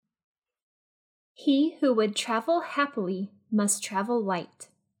He who would travel happily must travel light.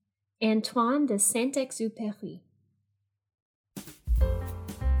 Antoine de Saint-Exupéry.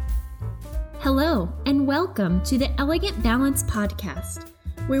 Hello, and welcome to the Elegant Balance Podcast,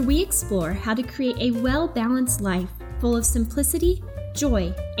 where we explore how to create a well-balanced life full of simplicity,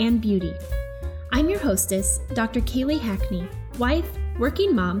 joy, and beauty. I'm your hostess, Dr. Kaylee Hackney, wife,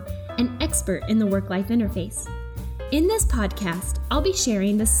 working mom, and expert in the work-life interface. In this podcast, I'll be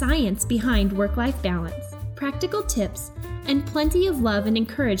sharing the science behind work-life balance, practical tips, and plenty of love and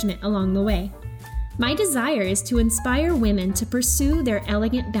encouragement along the way. My desire is to inspire women to pursue their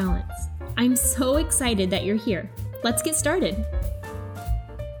elegant balance. I'm so excited that you're here. Let's get started.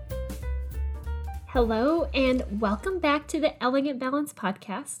 Hello, and welcome back to the Elegant Balance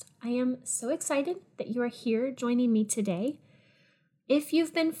Podcast. I am so excited that you are here joining me today. If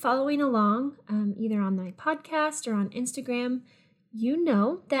you've been following along, either on my podcast or on Instagram, you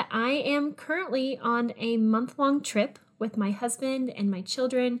know that I am currently on a month-long trip with my husband and my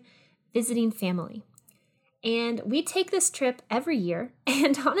children visiting family. And we take this trip every year,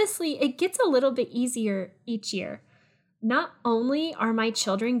 and honestly, it gets a little bit easier each year. Not only are my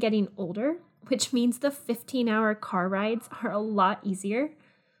children getting older, which means the 15-hour car rides are a lot easier,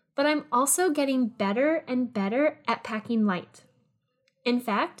 but I'm also getting better and better at packing light. In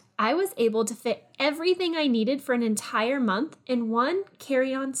fact, I was able to fit everything I needed for an entire month in one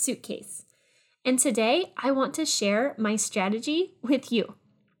carry-on suitcase. And today, I want to share my strategy with you.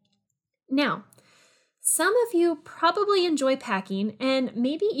 Now, some of you probably enjoy packing and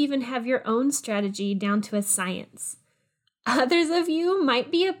maybe even have your own strategy down to a science. Others of you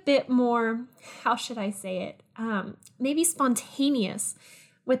might be a bit more, how should I say it, maybe spontaneous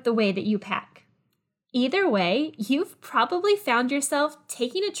with the way that you pack. Either way, you've probably found yourself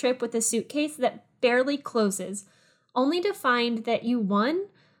taking a trip with a suitcase that barely closes, only to find that you, 1,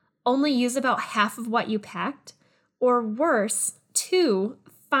 only use about half of what you packed, or worse, 2,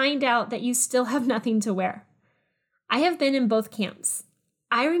 find out that you still have nothing to wear. I have been in both camps.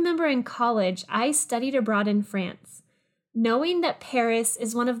 I remember in college, I studied abroad in France. Knowing that Paris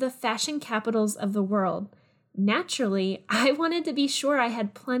is one of the fashion capitals of the world, naturally, I wanted to be sure I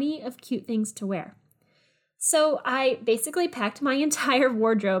had plenty of cute things to wear. So I basically packed my entire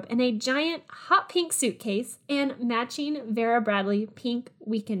wardrobe in a giant hot pink suitcase and matching Vera Bradley pink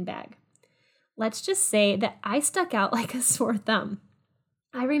weekend bag. Let's just say that I stuck out like a sore thumb.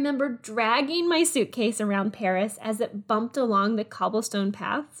 I remember dragging my suitcase around Paris as it bumped along the cobblestone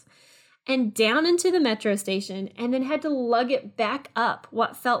paths and down into the metro station, and then had to lug it back up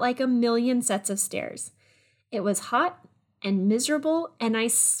what felt like a million sets of stairs. It was hot and miserable, and I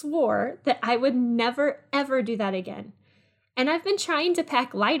swore that I would never, ever do that again. And I've been trying to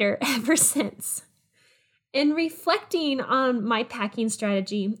pack lighter ever since. In reflecting on my packing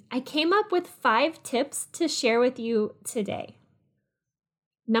strategy, I came up with 5 tips to share with you today.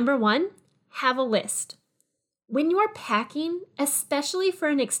 Number 1, have a list. When you're packing, especially for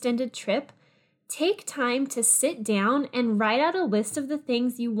an extended trip, take time to sit down and write out a list of the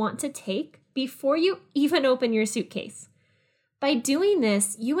things you want to take before you even open your suitcase. By doing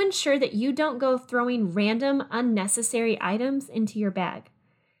this, you ensure that you don't go throwing random, unnecessary items into your bag.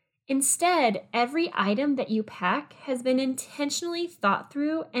 Instead, every item that you pack has been intentionally thought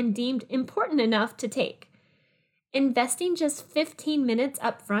through and deemed important enough to take. Investing just 15 minutes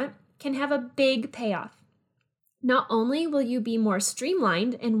up front can have a big payoff. Not only will you be more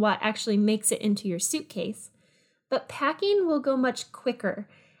streamlined in what actually makes it into your suitcase, but packing will go much quicker,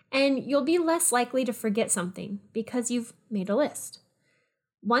 and you'll be less likely to forget something because you've made a list.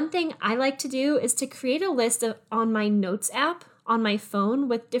 One thing I like to do is to create a list on my Notes app on my phone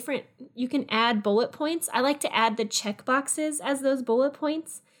with you can add bullet points. I like to add the check boxes as those bullet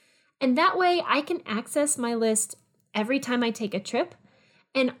points. And that way I can access my list every time I take a trip.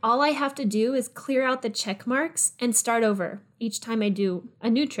 And all I have to do is clear out the check marks and start over each time I do a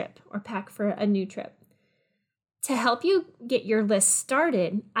new trip or pack for a new trip. To help you get your list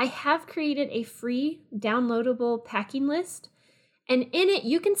started, I have created a free downloadable packing list, and in it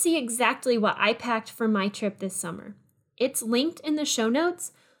you can see exactly what I packed for my trip this summer. It's linked in the show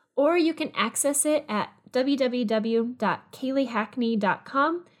notes, or you can access it at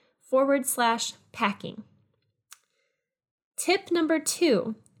www.kayleehackney.com/packing. Tip number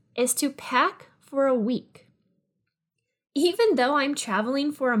 2 is to pack for a week. Even though I'm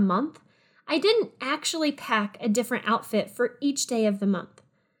traveling for a month, I didn't actually pack a different outfit for each day of the month.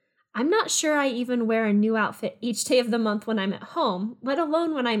 I'm not sure I even wear a new outfit each day of the month when I'm at home, let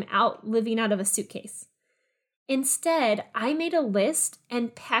alone when I'm out living out of a suitcase. Instead, I made a list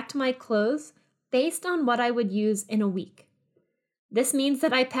and packed my clothes based on what I would use in a week. This means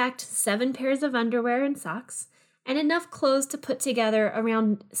that I packed 7 pairs of underwear and socks and enough clothes to put together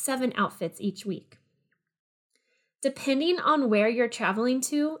around 7 outfits each week. Depending on where you're traveling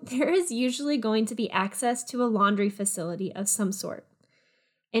to, there is usually going to be access to a laundry facility of some sort.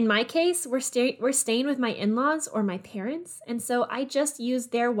 In my case, we're staying with my in-laws or my parents, and so I just use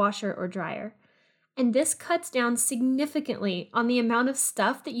their washer or dryer. And this cuts down significantly on the amount of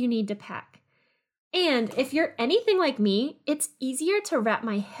stuff that you need to pack. And if you're anything like me, it's easier to wrap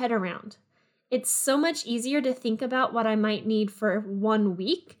my head around. It's so much easier to think about what I might need for 1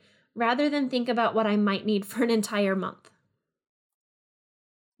 week rather than think about what I might need for an entire month.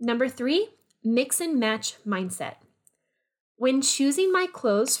 Number 3, mix and match mindset. When choosing my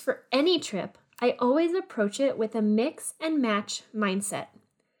clothes for any trip, I always approach it with a mix and match mindset.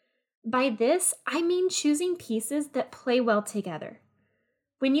 By this, I mean choosing pieces that play well together.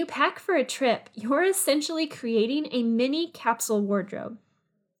 When you pack for a trip, you're essentially creating a mini capsule wardrobe.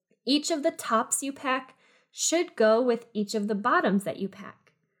 Each of the tops you pack should go with each of the bottoms that you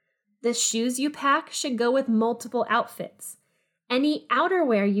pack. The shoes you pack should go with multiple outfits. Any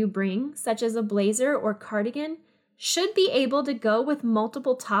outerwear you bring, such as a blazer or cardigan, should be able to go with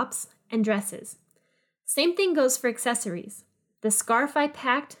multiple tops and dresses. Same thing goes for accessories. The scarf I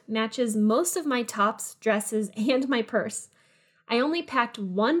packed matches most of my tops, dresses, and my purse. I only packed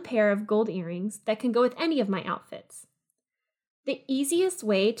 1 pair of gold earrings that can go with any of my outfits. The easiest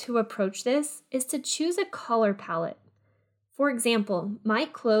way to approach this is to choose a color palette. For example, my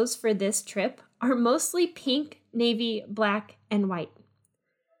clothes for this trip are mostly pink, navy, black, and white.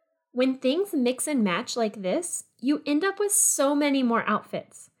 When things mix and match like this, you end up with so many more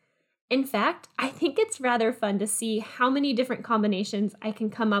outfits. In fact, I think it's rather fun to see how many different combinations I can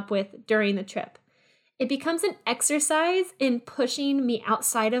come up with during the trip. It becomes an exercise in pushing me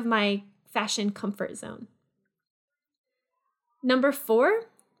outside of my fashion comfort zone. Number 4,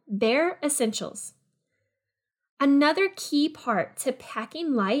 bare essentials. Another key part to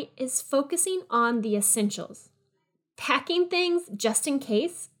packing light is focusing on the essentials. Packing things just in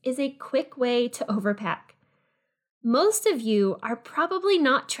case is a quick way to overpack. Most of you are probably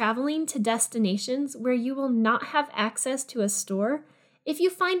not traveling to destinations where you will not have access to a store if you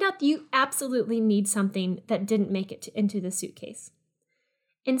find out that you absolutely need something that didn't make it into the suitcase.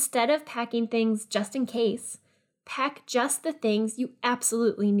 Instead of packing things just in case, pack just the things you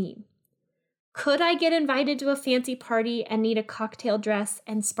absolutely need. Could I get invited to a fancy party and need a cocktail dress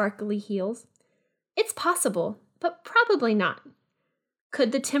and sparkly heels? It's possible, but probably not.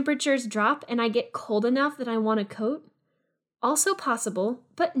 Could the temperatures drop and I get cold enough that I want a coat? Also possible,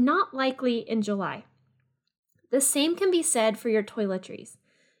 but not likely in July. The same can be said for your toiletries.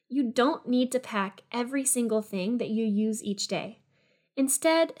 You don't need to pack every single thing that you use each day.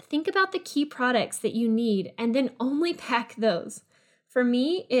 Instead, think about the key products that you need and then only pack those. For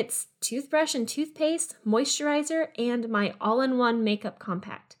me, it's toothbrush and toothpaste, moisturizer, and my all-in-one makeup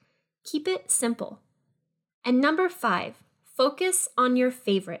compact. Keep it simple. And number 5, focus on your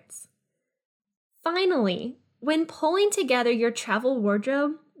favorites. Finally, when pulling together your travel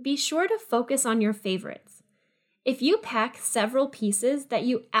wardrobe, be sure to focus on your favorites. If you pack several pieces that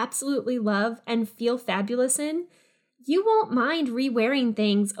you absolutely love and feel fabulous in, you won't mind re-wearing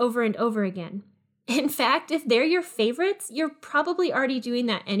things over and over again. In fact, if they're your favorites, you're probably already doing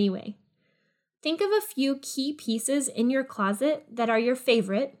that anyway. Think of a few key pieces in your closet that are your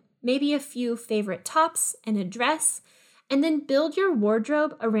favorite, maybe a few favorite tops and a dress, and then build your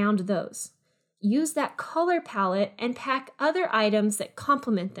wardrobe around those. Use that color palette and pack other items that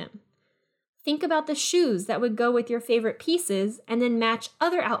complement them. Think about the shoes that would go with your favorite pieces and then match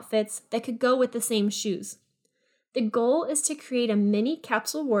other outfits that could go with the same shoes. The goal is to create a mini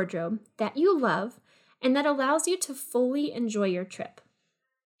capsule wardrobe that you love and that allows you to fully enjoy your trip.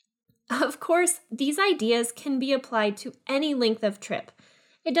 Of course, these ideas can be applied to any length of trip.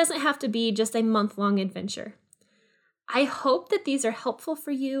 It doesn't have to be just a month-long adventure. I hope that these are helpful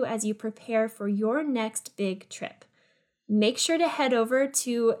for you as you prepare for your next big trip. Make sure to head over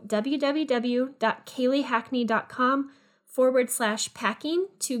to www.kayleehackney.com/packing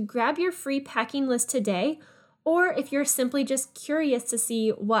to grab your free packing list today, or if you're simply just curious to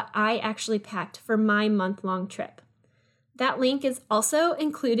see what I actually packed for my month-long trip. That link is also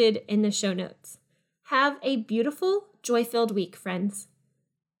included in the show notes. Have a beautiful, joy-filled week, friends.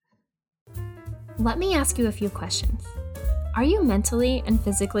 Let me ask you a few questions. Are you mentally and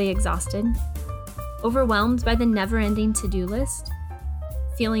physically exhausted? Overwhelmed by the never-ending to-do list?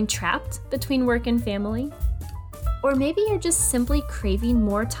 Feeling trapped between work and family? Or maybe you're just simply craving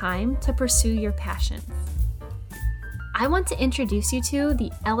more time to pursue your passions? I want to introduce you to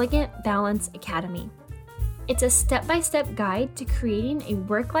the Elegant Balance Academy. It's a step-by-step guide to creating a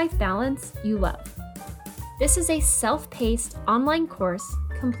work-life balance you love. This is a self-paced online course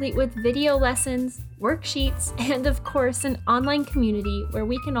complete with video lessons, worksheets, and of course, an online community where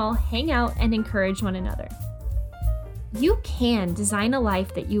we can all hang out and encourage one another. You can design a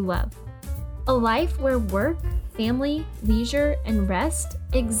life that you love. A life where work, family, leisure, and rest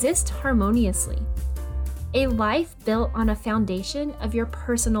exist harmoniously. A life built on a foundation of your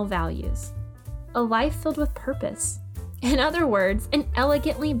personal values. A life filled with purpose. In other words, an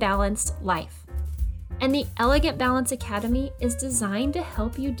elegantly balanced life. And the Elegant Balance Academy is designed to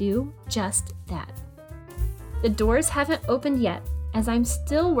help you do just that. The doors haven't opened yet, as I'm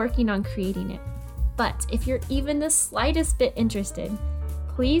still working on creating it. But if you're even the slightest bit interested,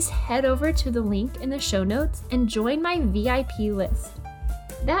 please head over to the link in the show notes and join my VIP list.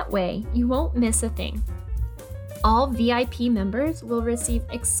 That way, you won't miss a thing. All VIP members will receive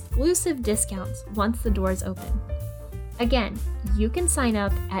exclusive discounts once the doors open. Again, you can sign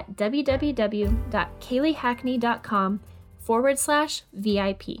up at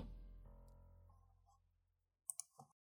www.kayleehackney.com/VIP.